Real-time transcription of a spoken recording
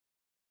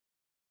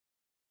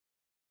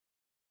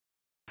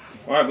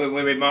All right, we're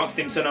with Mark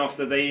Stimson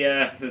after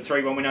the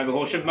 3-1 win over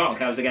Horsham. Mark,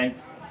 how was the game?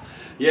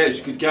 Yeah, it was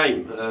a good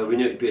game. We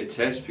knew it'd be a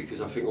test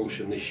because I think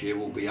Horsham this year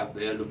will be up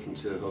there looking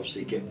to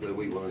obviously get where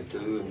we want to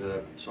do and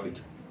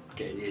to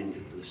get at the end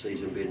of the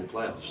season being the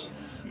playoffs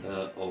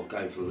or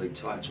going for the league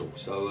title.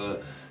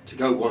 So to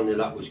go 1-0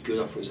 up was good.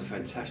 I thought it was a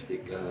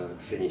fantastic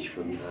finish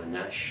from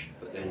Nash.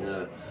 But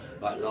then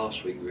like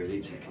last week really,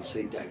 to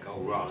concede that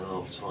goal right on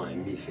half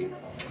time, you think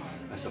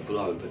that's a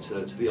blow. But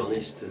to be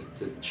honest,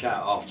 the chat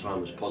at half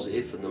time was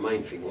positive, and the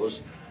main thing was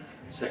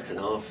second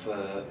half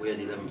we had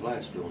 11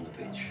 players still on the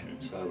pitch,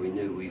 so we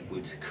knew we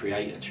would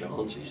create a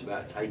chance. It was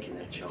about taking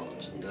that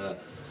chance, and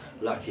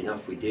lucky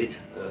enough we did.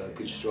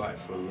 Good strike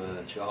from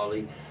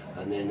Charlie,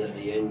 and then at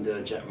the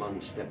end Jack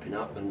Munn stepping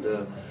up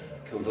and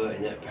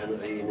converting that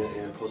penalty in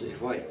a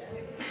positive way.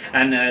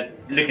 And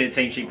looking at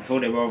the team sheet before,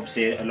 there were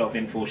obviously a lot of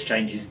enforced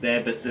changes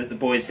there, but the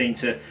boys seem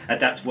to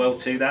adapt well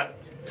to that.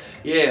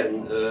 Yeah,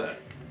 and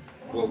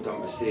well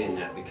done for seeing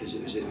that, because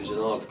it was an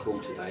hard call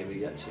today.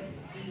 We had to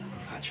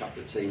patch up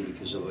the team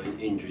because of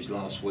injuries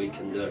last week,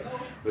 and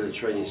we had a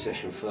training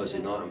session Thursday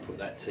night and put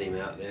that team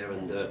out there,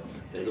 and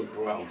they looked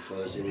bright on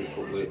Thursday, and we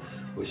thought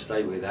we'd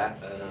stay with that,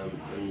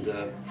 and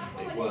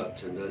it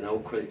worked. And all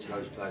credit to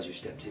those players who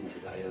stepped in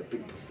today. A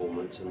big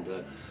performance and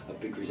a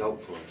big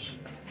result for us.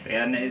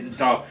 And it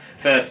was our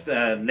first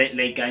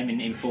league game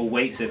in 4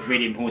 weeks, so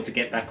really important to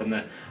get back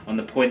on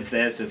the points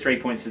there. So 3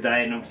 points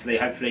today, and obviously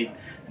hopefully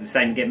the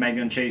same again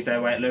maybe on Tuesday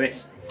away at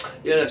Lewis.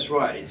 Yeah, that's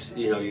right. It's,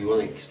 you know, you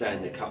want to stay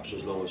in the cups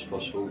as long as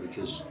possible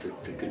because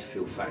the good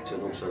feel factor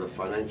and also the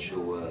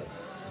financial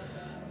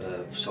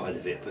side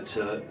of it.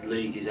 But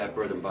league is our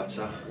bread and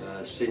butter.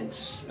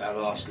 Since our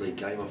last league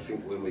game, I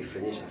think when we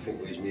finished, I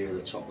think we was nearer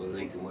the top of the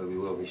league than where we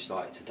were when we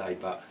started today.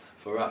 But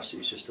for us, it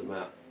was just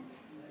about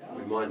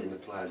reminding the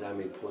players how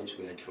many points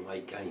we had from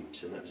 8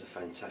 games, and that was a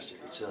fantastic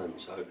return.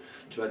 So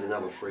to add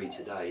another 3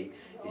 today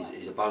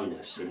is a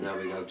bonus. And now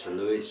we go to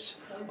Lewis.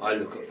 I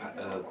look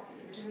at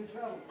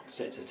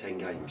sets of 10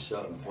 games,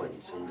 certain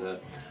points, and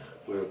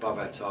we're above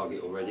our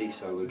target already.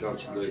 So we go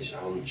to Lewis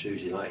on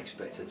Tuesday night.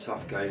 Expect a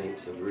tough game.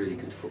 It's a really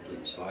good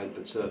footballing side,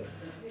 but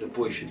the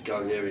boys should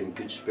go there in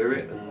good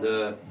spirit,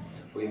 and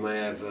we may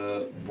have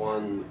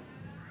one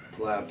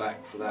player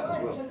back for that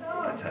as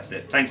well.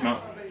 Fantastic. Thanks,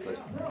 Mark. Pleasure.